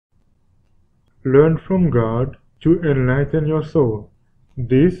Learn from God to enlighten your soul.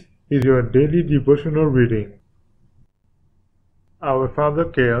 This is your daily devotional reading. Our Father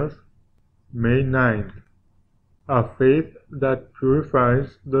cares, May 9th. A faith that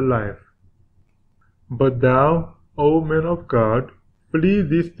purifies the life. But thou, O man of God, flee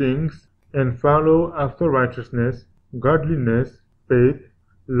these things, and follow after righteousness, godliness, faith,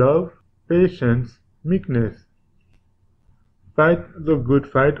 love, patience, meekness. Fight the good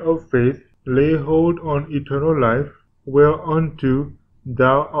fight of faith, lay hold on eternal life, whereunto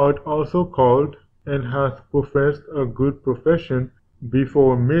thou art also called, and hast professed a good profession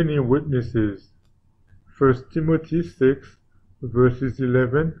before many witnesses. 1 Timothy 6, verses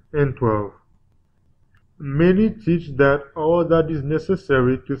 11 and 12. Many teach that all that is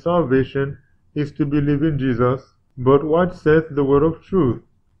necessary to salvation is to believe in Jesus, but what saith the word of truth?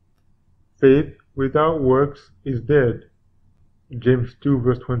 Faith without works is dead. James 2,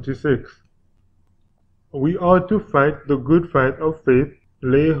 verse 26. We are to fight the good fight of faith,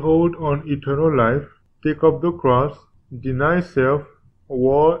 lay hold on eternal life, take up the cross, deny self,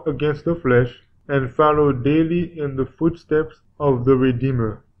 war against the flesh, and follow daily in the footsteps of the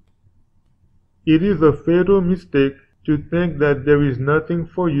Redeemer. It is a fatal mistake to think that there is nothing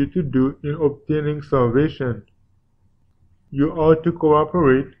for you to do in obtaining salvation. You are to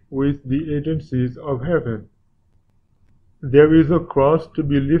cooperate with the agencies of heaven. There is a cross to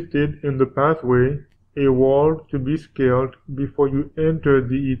be lifted in the pathway, a wall to be scaled before you enter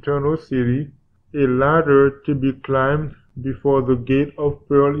the eternal city, a ladder to be climbed before the gate of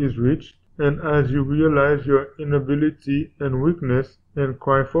pearl is reached, and as you realize your inability and weakness and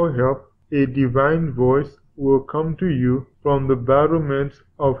cry for help, a divine voice will come to you from the battlements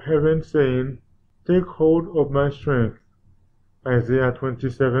of heaven saying, "Take hold of my strength." Isaiah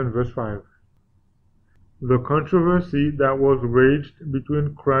 27, verse 5. The controversy that was waged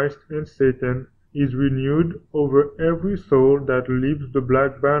between Christ and Satan is renewed over every soul that leaves the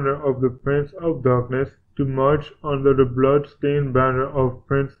black banner of the Prince of Darkness to march under the blood-stained banner of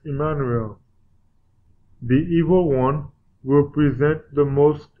Prince Emmanuel. The evil one will present the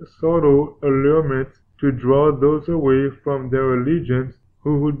most subtle allurements to draw those away from their allegiance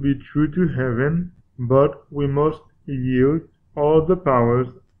who would be true to heaven, but we must yield all the powers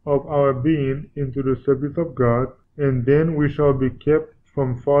of our being into the service of God, and then we shall be kept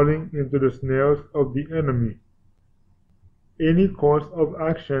from falling into the snares of the enemy. Any course of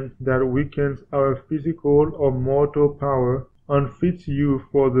action that weakens our physical or mortal power unfits you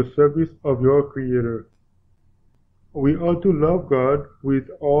for the service of your Creator. We are to love God with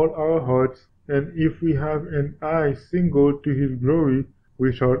all our hearts, and if we have an eye single to His glory,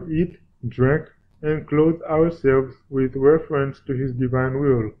 we shall eat, drink, and clothe ourselves with reference to His divine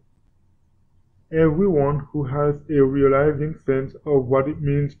will. Everyone who has a realizing sense of what it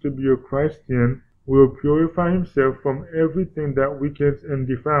means to be a Christian will purify himself from everything that weakens and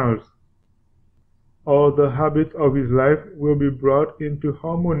defiles. All the habits of his life will be brought into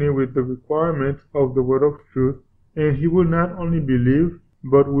harmony with the requirements of the word of truth, and he will not only believe,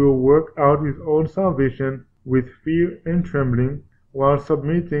 but will work out his own salvation with fear and trembling, while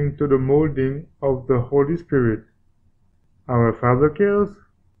submitting to the molding of the Holy Spirit. Our Father cares,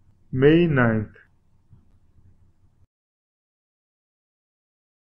 May 9th.